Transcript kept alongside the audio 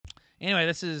Anyway,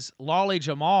 this is Ali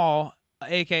Jamal,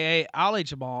 a.k.a. Ali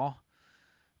Jamal.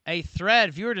 A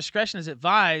thread, viewer discretion is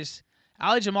advised.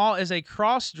 Ali Jamal is a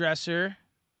cross-dresser.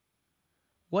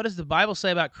 What does the Bible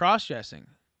say about cross-dressing?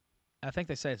 I think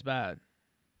they say it's bad.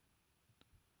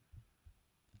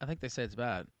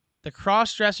 The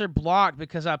cross-dresser blocked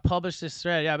because I published this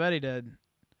thread. Yeah, I bet he did.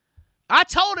 I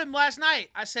told him last night.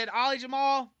 I said, Ali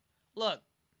Jamal, look,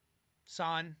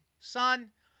 son,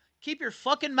 keep your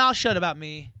fucking mouth shut about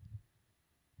me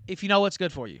if you know what's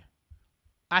good for you.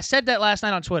 I said that last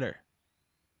night on Twitter.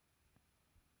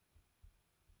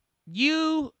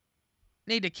 You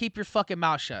need to keep your fucking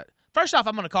mouth shut. First off,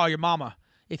 I'm going to call your mama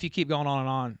if you keep going on and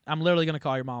on. I'm literally going to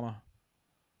call your mama.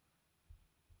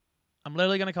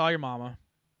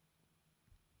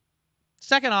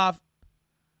 Second off,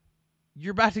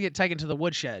 you're about to get taken to the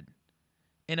woodshed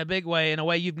in a big way, in a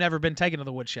way you've never been taken to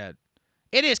the woodshed.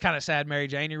 It is kind of sad, Mary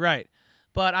Jane. You're right.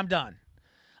 But I'm done.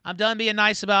 I'm done being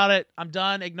nice about it. I'm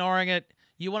done ignoring it.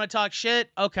 You want to talk shit?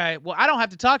 Okay. Well, I don't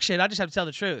have to talk shit. I just have to tell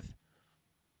the truth.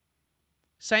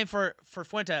 Same for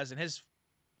Fuentes and his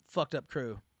fucked up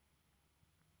crew.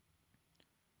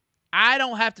 I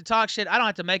don't have to talk shit. I don't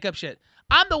have to make up shit.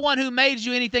 I'm the one who made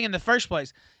you anything in the first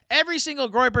place. Every single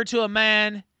groiper to a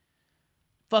man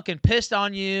fucking pissed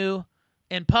on you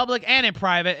in public and in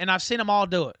private, and I've seen them all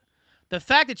do it. The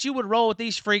fact that you would roll with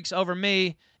these freaks over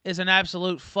me is an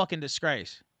absolute fucking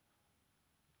disgrace.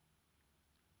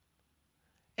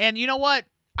 And you know what?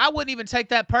 I wouldn't even take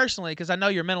that personally because I know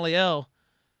you're mentally ill.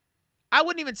 I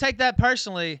wouldn't even take that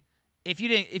personally if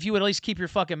you would at least keep your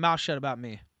fucking mouth shut about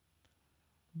me.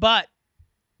 But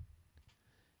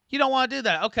you don't want to do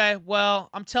that. Okay, well,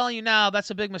 I'm telling you now, that's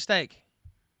a big mistake.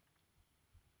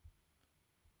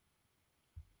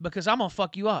 Because I'm going to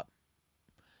fuck you up.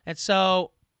 And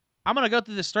so I'm going to go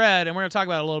through this thread, and we're going to talk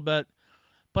about it a little bit.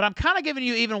 But I'm kind of giving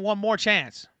you even one more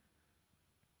chance.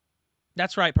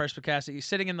 That's right, Perspicacity. You're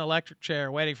sitting in the electric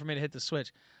chair waiting for me to hit the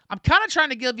switch. I'm kind of trying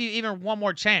to give you even one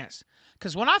more chance.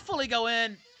 Because when I fully go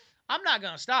in, I'm not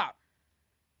going to stop.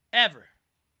 Ever.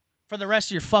 For the rest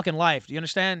of your fucking life. Do you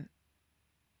understand?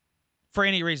 For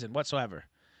any reason whatsoever.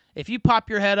 If you pop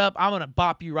your head up, I'm going to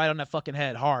bop you right on that fucking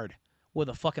head hard. With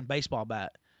a fucking baseball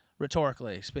bat.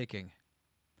 Rhetorically speaking.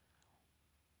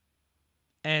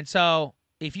 And so,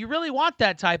 if you really want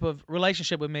that type of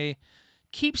relationship with me,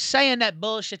 keep saying that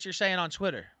bullshit you're saying on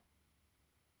Twitter.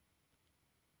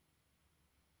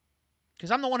 Because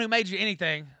I'm the one who made you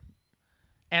anything.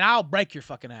 And I'll break your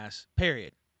fucking ass.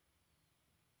 Period.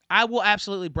 I will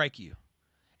absolutely break you.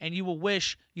 And you will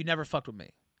wish you never fucked with me.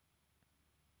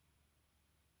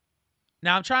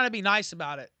 Now, I'm trying to be nice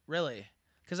about it, really.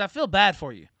 Because I feel bad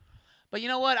for you. But you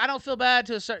know what? I don't feel bad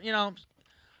to a certain,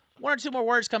 one or two more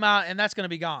words come out and that's going to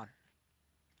be gone.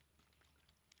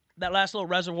 That last little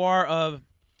reservoir of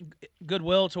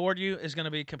goodwill toward you is going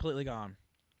to be completely gone.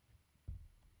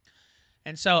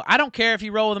 And so I don't care if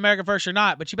you roll with America First or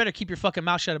not, but you better keep your fucking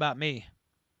mouth shut about me.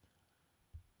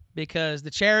 Because the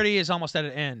charity is almost at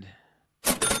an end.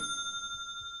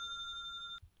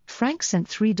 Frank sent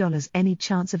 $3. Any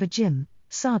chance of a Jim,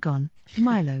 Sargon,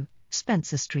 Milo,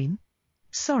 Spencer stream?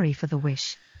 Sorry for the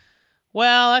wish.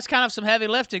 Well, that's kind of some heavy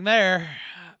lifting there.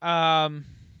 That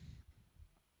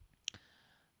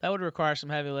would require some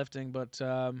heavy lifting, but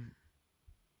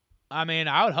I mean,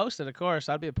 I would host it, of course.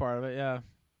 I'd be a part of it, yeah.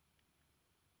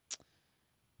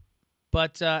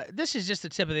 But this is just the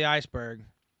tip of the iceberg.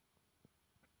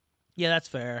 Yeah, that's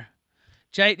fair.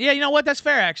 Yeah, you know what? That's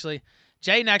fair, actually.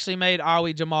 Jaden actually made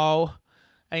Ali Jamal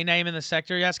a name in the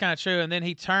sector. Yeah, that's kind of true. And then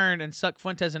he turned and sucked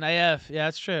Fuentes in AF. Yeah,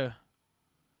 that's true.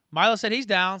 Milo said he's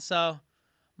down, so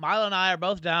Milo and I are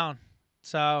both down.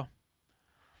 So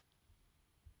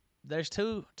there's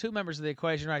two members of the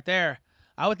equation right there.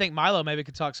 I would think Milo maybe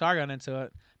could talk Sargon into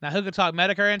it. Now, who could talk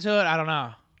Medicare into it? I don't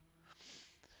know.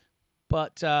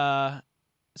 But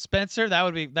Spencer, that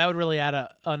would really add an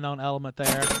unknown element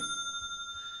there.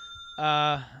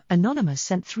 Anonymous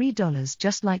sent $3.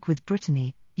 Just like with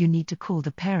Brittany, you need to call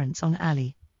the parents on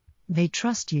Ali. They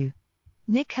trust you.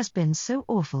 Nick has been so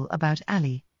awful about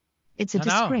Ali. It's a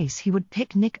disgrace he would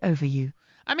pick Nick over you.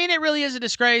 I mean, it really is a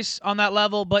disgrace on that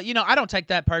level, but, I don't take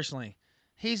that personally.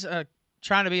 He's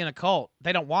trying to be in a cult.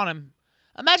 They don't want him.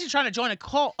 Imagine trying to join a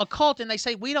cult and they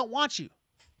say, we don't want you.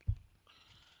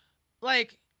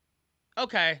 Like,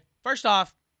 okay, first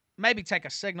off, maybe take a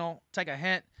signal, take a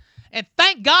hint, and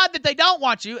thank God that they don't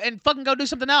want you and fucking go do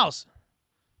something else.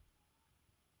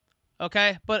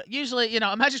 Okay? But usually,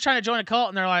 imagine trying to join a cult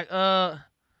and they're like,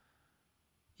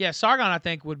 yeah, Sargon, I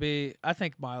think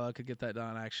Milo could get that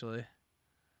done, actually.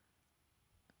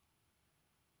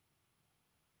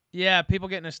 Yeah, people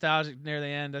get nostalgic near the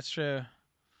end. That's true.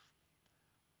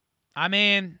 I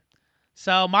mean,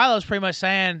 so Milo's pretty much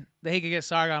saying that he could get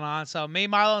Sargon on. So me,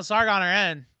 Milo, and Sargon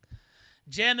are in.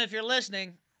 Jim, if you're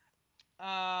listening,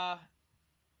 I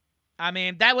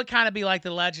mean, that would kind of be like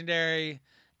the legendary,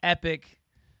 epic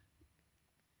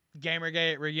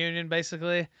Gamergate reunion,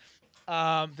 basically.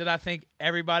 That I think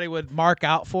everybody would mark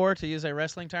out for, to use a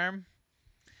wrestling term.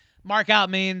 Mark out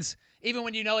means even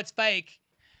when you know it's fake,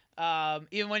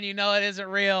 even when you know it isn't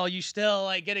real, you still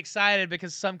like get excited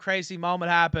because some crazy moment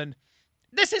happened.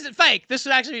 This isn't fake. This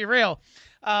would actually be real.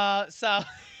 So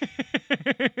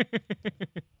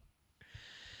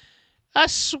I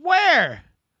swear,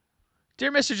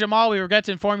 dear Mr. Jamal, we regret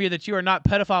to inform you that you are not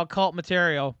pedophile cult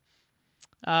material.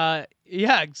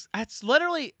 Yeah, that's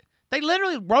literally. They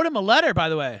literally wrote him a letter, by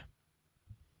the way.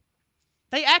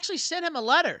 They actually sent him a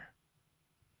letter.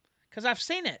 Because I've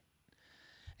seen it.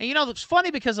 And you know, it's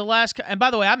funny because the last... And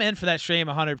by the way, I'm in for that stream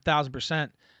 100,000%.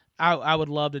 I would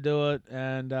love to do it.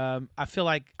 And I feel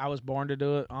like I was born to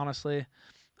do it, honestly.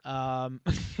 Not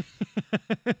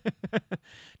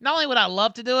only would I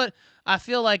love to do it, I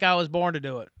feel like I was born to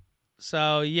do it.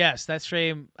 So, yes, that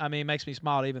stream, I mean, makes me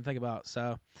smile to even think about.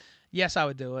 So, yes, I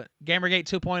would do it. Gamergate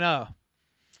 2.0.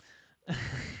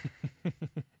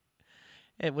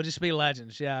 It would just be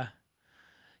legends, yeah.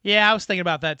 Yeah, I was thinking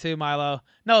about that too, Milo.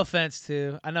 No offense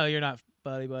to. I know you're not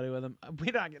buddy with him.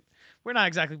 We're not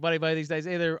exactly buddy these days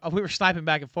either. We were sniping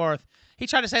back and forth. He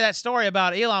tried to say that story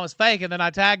about Elon was fake, and then I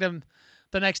tagged him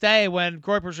the next day when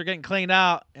groypers were getting cleaned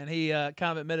out, and he kind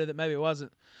of admitted that maybe it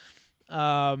wasn't.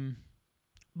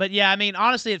 But yeah, I mean,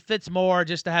 honestly, it fits more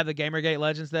just to have the Gamergate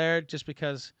legends there, just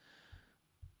because.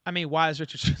 I mean, why is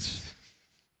Richard?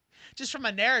 Just from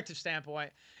a narrative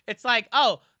standpoint, it's like,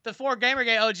 oh, the 4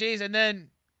 Gamergate OGs, and then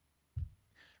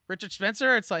Richard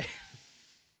Spencer. It's like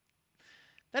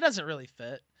that doesn't really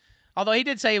fit. Although he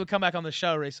did say he would come back on the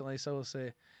show recently, so we'll see.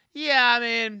 Yeah, I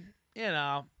mean, you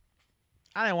know,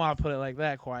 I didn't want to put it like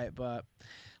that quite, but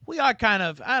we are kind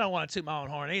of. I don't want to toot my own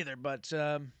horn either, but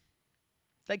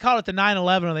they called it the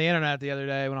 9/11 on the internet the other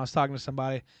day when I was talking to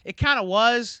somebody. It kind of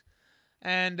was,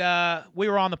 and we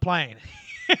were on the plane.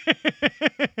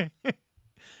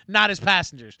 Not as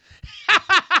passengers.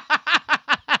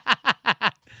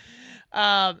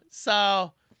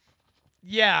 So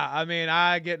yeah, I mean,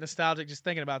 I get nostalgic just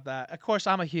thinking about that. Of course,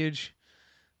 I'm a huge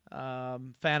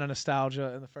fan of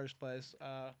nostalgia in the first place.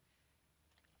 I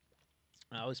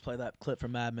always play that clip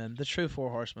from Mad Men, the true Four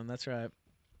Horsemen. That's right.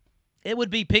 It would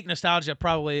be peak nostalgia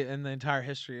probably in the entire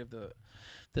history of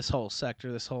this whole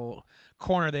sector, this whole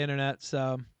corner of the internet.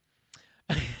 So.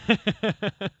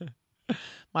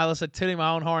 Milo said, tooting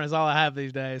my own horn is all I have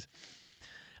these days.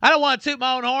 I don't want to toot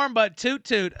my own horn, but toot.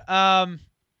 But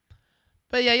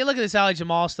yeah, you look at this Ali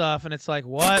Jamal stuff, and it's like,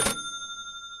 what?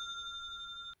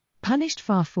 Punished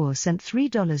Far 4 sent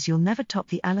 $3. You'll never top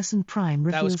the Allison Prime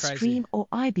That was reveal crazy. stream or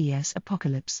IBS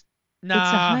apocalypse. Nah,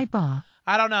 it's a high bar.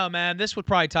 I don't know, man. This would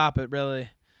probably top it, really.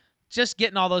 Just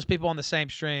getting all those people on the same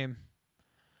stream,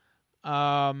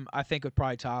 I think would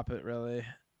probably top it, really.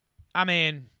 I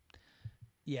mean,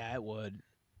 yeah, it would.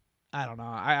 I don't know.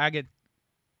 I get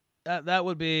that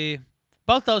would be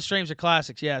both those streams are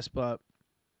classics, yes, but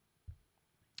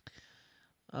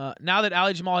now that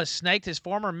Ali Jamal has snaked his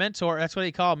former mentor, that's what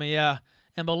he called me, yeah,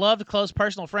 and beloved close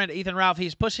personal friend Ethan Ralph,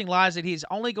 he's pushing lies that he's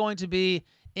only going to be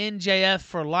in JF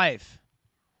for life.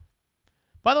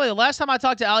 By the way, the last time I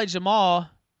talked to Ali Jamal,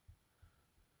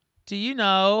 do you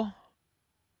know?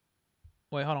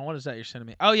 Wait, hold on. What is that you're sending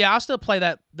me? Oh yeah, I'll still play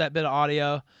that bit of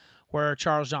audio where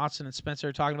Charles Johnson and Spencer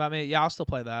are talking about me. Yeah, I'll still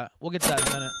play that. We'll get to that in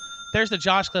a minute. There's the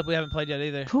Josh clip we haven't played yet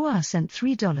either. Pua sent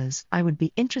 $3. I would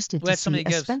be interested to see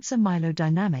a Spencer-Milo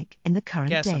dynamic in the current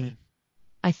day.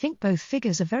 I think both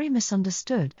figures are very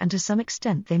misunderstood, and to some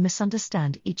extent they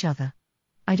misunderstand each other.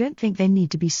 I don't think they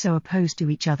need to be so opposed to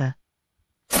each other.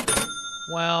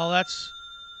 Well, that's...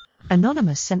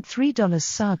 Anonymous sent $3.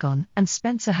 Sargon and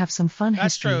Spencer have some fun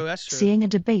history. That's true. Seeing a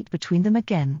debate between them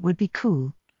again would be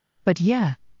cool. But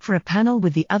yeah, for a panel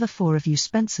with the other 4 of you,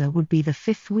 Spencer would be the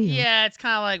 5th wheel. Yeah, it's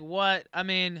kind of like what? I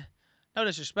mean, no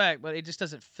disrespect, but it just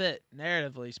doesn't fit,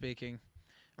 narratively speaking.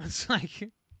 It's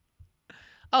like,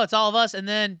 oh, it's all of us, and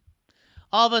then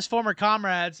all of us former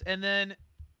comrades, and then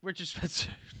Richard Spencer.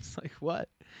 It's like, what?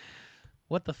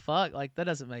 What the fuck? Like, that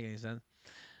doesn't make any sense.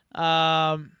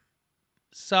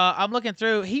 So I'm looking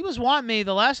through. He was wanting me,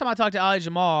 the last time I talked to Ali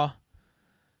Jamal,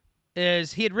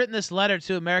 is he had written this letter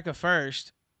to America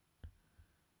First,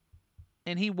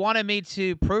 and he wanted me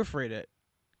to proofread it.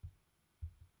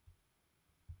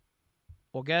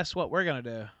 Well, guess what we're going to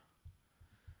do?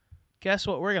 Guess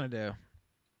what we're going to do?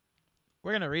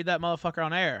 We're going to read that motherfucker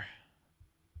on air.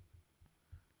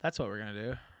 That's what we're going to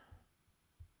do.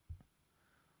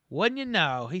 Wouldn't you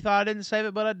know? He thought I didn't save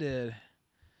it, but I did.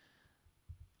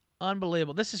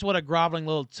 Unbelievable. This is what a groveling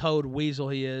little toad weasel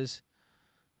he is.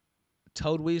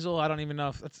 Toad weasel? I don't even know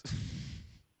if that's...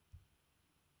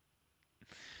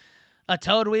 a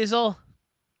toad weasel?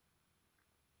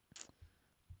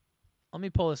 Let me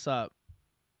pull this up.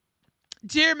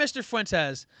 Dear Mr.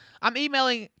 Fuentes, I'm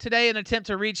emailing today in an attempt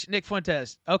to reach Nick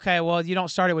Fuentes. Okay, well, you don't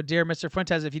start it with Dear Mr.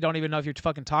 Fuentes if you don't even know if you're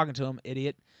fucking talking to him,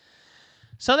 idiot.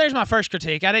 So there's my first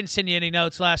critique. I didn't send you any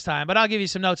notes last time, but I'll give you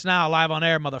some notes now live on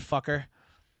air, motherfucker.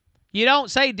 You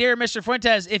don't say Dear Mr.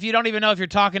 Fuentes if you don't even know if you're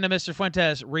talking to Mr.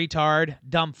 Fuentes, retard,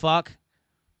 dumb fuck.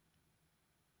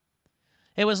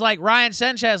 It was like Ryan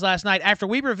Sanchez last night after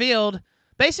we revealed,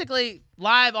 basically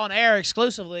live on air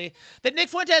exclusively, that Nick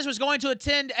Fuentes was going to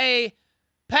attend a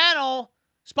panel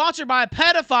sponsored by a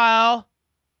pedophile,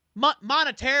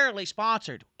 monetarily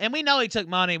sponsored. And we know he took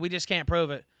money. We just can't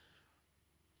prove it.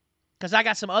 Because I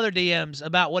got some other DMs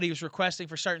about what he was requesting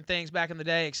for certain things back in the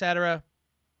day, etc.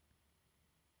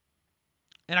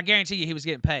 And I guarantee you he was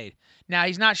getting paid. Now,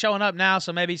 he's not showing up now,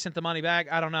 so maybe he sent the money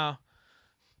back. I don't know.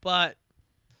 But,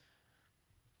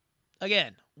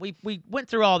 again, we went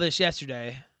through all this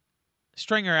yesterday.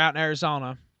 Stringer out in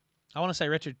Arizona. I want to say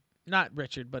Richard. Not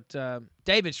Richard, but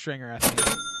David Stringer, I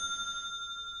think.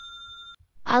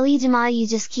 Ali Jamal, you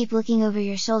just keep looking over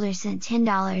your shoulder, sent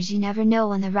 $10. You never know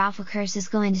when the raffle curse is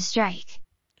going to strike.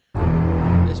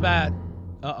 It's bad.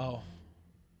 Uh-oh.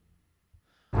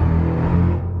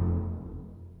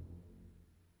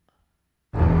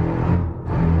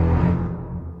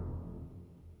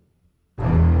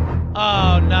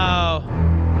 Oh, no.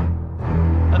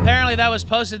 Apparently that was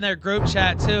posted in their group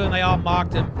chat, too, and they all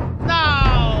mocked him.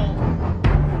 No!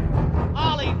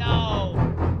 Ollie, no!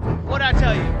 What'd I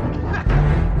tell you?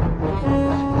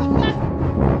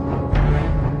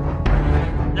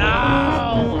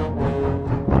 No!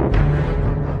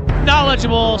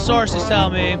 Knowledgeable sources tell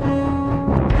me.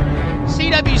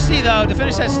 CWC, though, to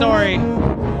finish that story,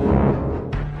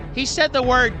 he said the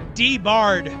word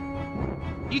debarred.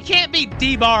 You can't be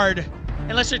debarred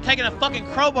unless you're taking a fucking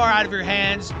crowbar out of your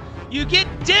hands. You get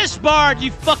disbarred,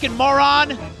 you fucking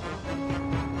moron!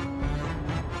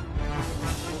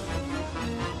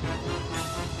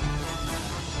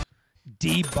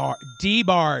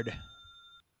 Debarred.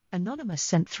 Anonymous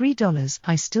sent $3.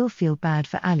 I still feel bad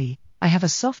for Ali. I have a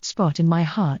soft spot in my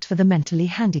heart for the mentally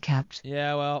handicapped.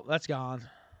 Yeah, well, that's gone.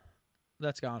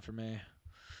 That's gone for me.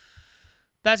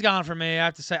 That's gone for me, I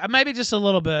have to say. Maybe just a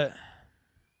little bit.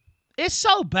 It's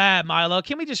so bad, Milo.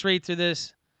 Can we just read through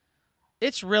this?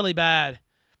 It's really bad.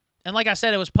 And like I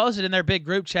said, it was posted in their big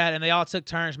group chat, and they all took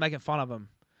turns making fun of him.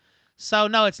 So,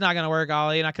 no, it's not going to work,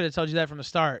 Ollie, and I could have told you that from the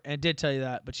start, and did tell you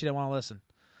that, but you didn't want to listen.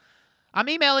 I'm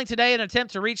emailing today in an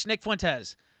attempt to reach Nick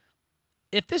Fuentes.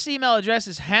 If this email address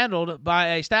is handled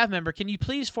by a staff member, can you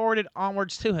please forward it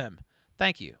onwards to him?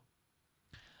 Thank you.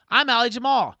 I'm Ali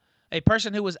Jamal, a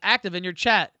person who was active in your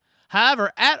chat.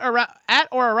 However, at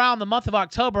or around the month of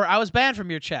October, I was banned from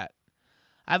your chat.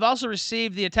 I've also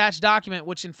received the attached document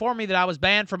which informed me that I was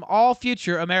banned from all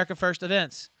future America First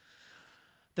events.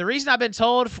 The reason I've been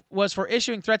told was for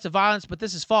issuing threats of violence, but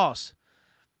this is false.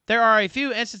 There are a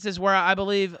few instances where I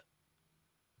believe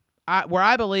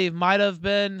might have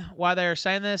been why they are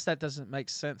saying this. That doesn't make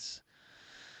sense.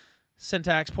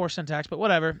 Poor syntax, but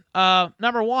whatever.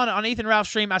 Number one, on Ethan Ralph's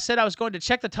stream, I said I was going to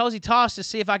check the Tozy Toss to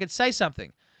see if I could say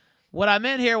something. What I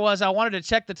meant here was I wanted to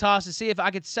check the toss to see if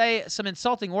I could say some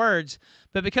insulting words,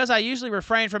 but because I usually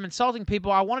refrain from insulting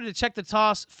people, I wanted to check the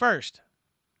toss first.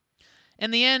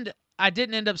 In the end, I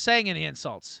didn't end up saying any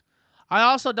insults. I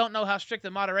also don't know how strict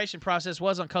the moderation process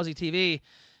was on Cozy TV,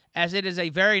 as it is a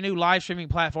very new live streaming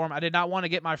platform. I did not want to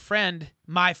get my friend,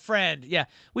 yeah,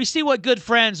 we see what good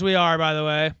friends we are, by the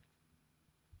way.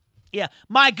 Yeah,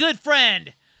 my good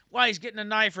friend. Why, he's getting a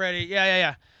knife ready.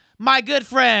 Yeah. My good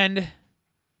friend.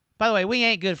 By the way, we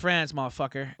ain't good friends,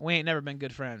 motherfucker. We ain't never been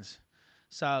good friends.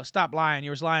 So stop lying. You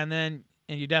was lying then,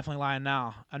 and you're definitely lying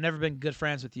now. I've never been good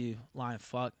friends with you, lying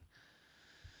fuck.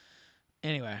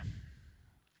 Anyway.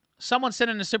 Said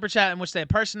in a super chat in which they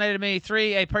impersonated me.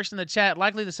 3, a person in the chat,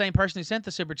 likely the same person who sent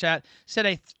the super chat, said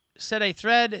a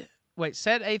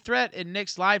threat in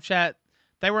Nick's live chat.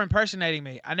 They were impersonating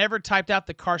me. I never typed out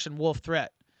the Carson Wolf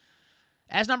threat.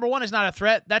 As number 1 is not a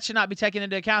threat, that should not be taken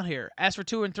into account here. As for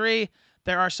 2 and 3,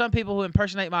 there are some people who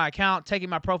impersonate my account, taking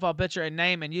my profile picture and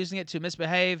name and using it to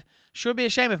misbehave. Sure would be a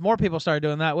shame if more people started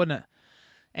doing that, wouldn't it?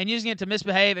 And using it to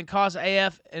misbehave and cause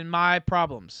AF in my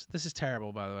problems. This is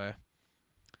terrible, by the way.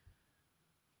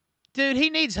 Dude, he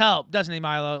needs help, doesn't he,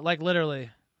 Milo? Like, literally.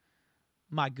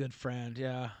 My good friend,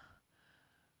 yeah.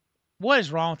 What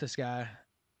is wrong with this guy?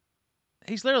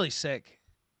 He's literally sick.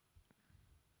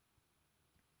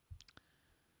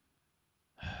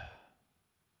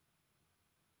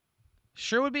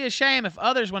 Sure would be a shame if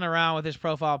others went around with his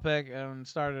profile pic and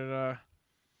started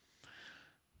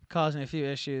causing a few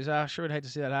issues. I sure would hate to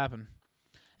see that happen.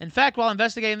 In fact, while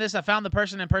investigating this, I found the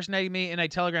person impersonating me in a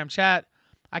Telegram chat.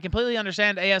 I completely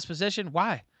understand AF's position.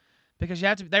 Why? Because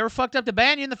they were fucked up to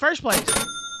ban you in the first place.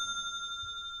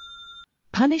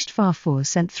 Punished Far4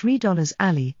 sent $3.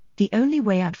 Ali, the only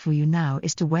way out for you now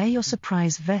is to wear your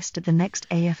surprise vest at the next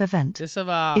AF event. It's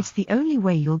the only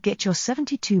way you'll get your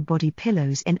 72 body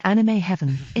pillows in anime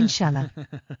heaven, inshallah.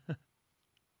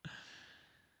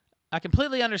 I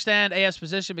completely understand AF's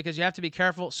position because you have to be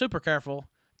careful, super careful.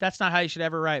 That's not how you should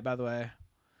ever write, by the way.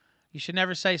 You should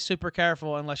never say super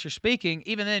careful unless you're speaking.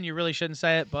 Even then, you really shouldn't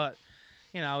say it, but,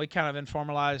 you know, we kind of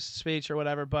informalized speech or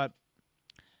whatever, but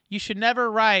you should never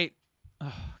write... Oh,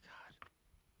 God.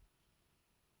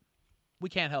 We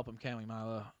can't help him, can we,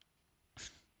 Milo?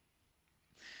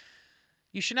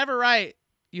 You should never write,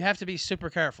 you have to be super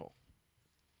careful.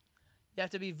 You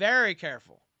have to be very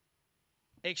careful.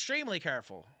 Extremely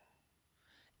careful.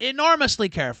 Enormously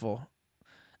careful.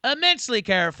 Immensely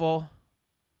careful.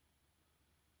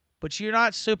 But you're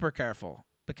not super careful,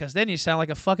 because then you sound like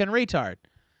a fucking retard.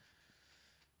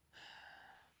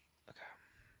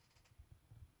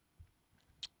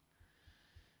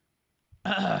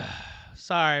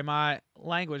 Sorry, my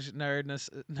language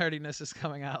nerdiness is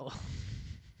coming out.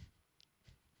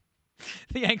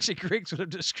 The ancient Greeks would have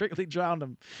discreetly drowned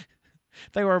him.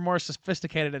 They were more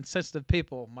sophisticated and sensitive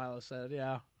people, Milo said,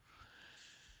 yeah.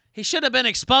 He should have been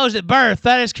exposed at birth,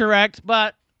 that is correct,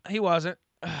 but he wasn't.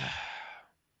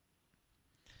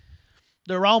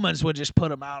 The Romans would just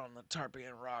put him out on the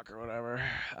Tarpeian Rock or whatever.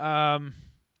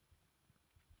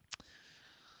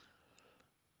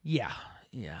 Yeah.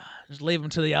 Just leave him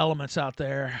to the elements out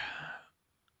there.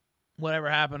 Whatever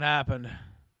happened, happened.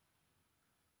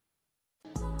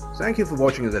 Thank you for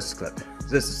watching this clip.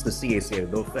 This is the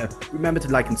CACA Loaf. Remember to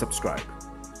like and subscribe.